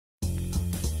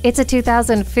It's a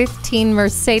 2015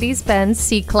 Mercedes-Benz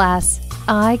C-Class.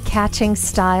 Eye-catching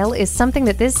style is something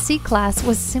that this C-Class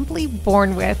was simply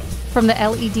born with. From the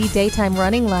LED daytime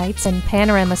running lights and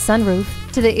panorama sunroof,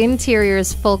 to the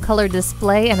interior's full-color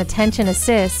display and attention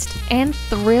assist, and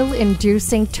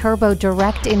thrill-inducing turbo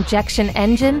direct injection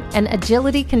engine and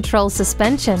agility control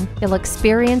suspension, you'll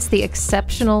experience the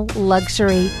exceptional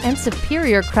luxury and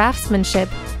superior craftsmanship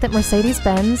that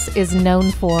Mercedes-Benz is known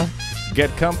for.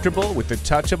 Get comfortable with the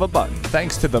touch of a button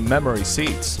thanks to the memory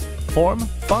seats. Form,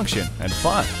 function, and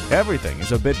fun. Everything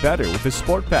is a bit better with the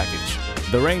Sport Package.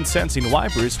 The rain-sensing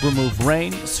wipers remove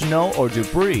rain, snow, or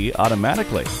debris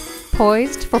automatically.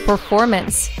 Poised for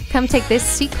performance. Come take this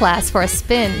C-Class for a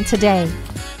spin today.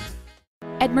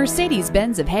 At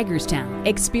Mercedes-Benz of Hagerstown,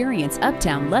 experience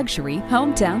uptown luxury,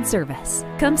 hometown service.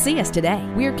 Come see us today.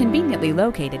 We're conveniently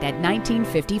located at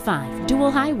 1955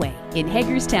 Dual Highway in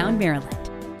Hagerstown, Maryland.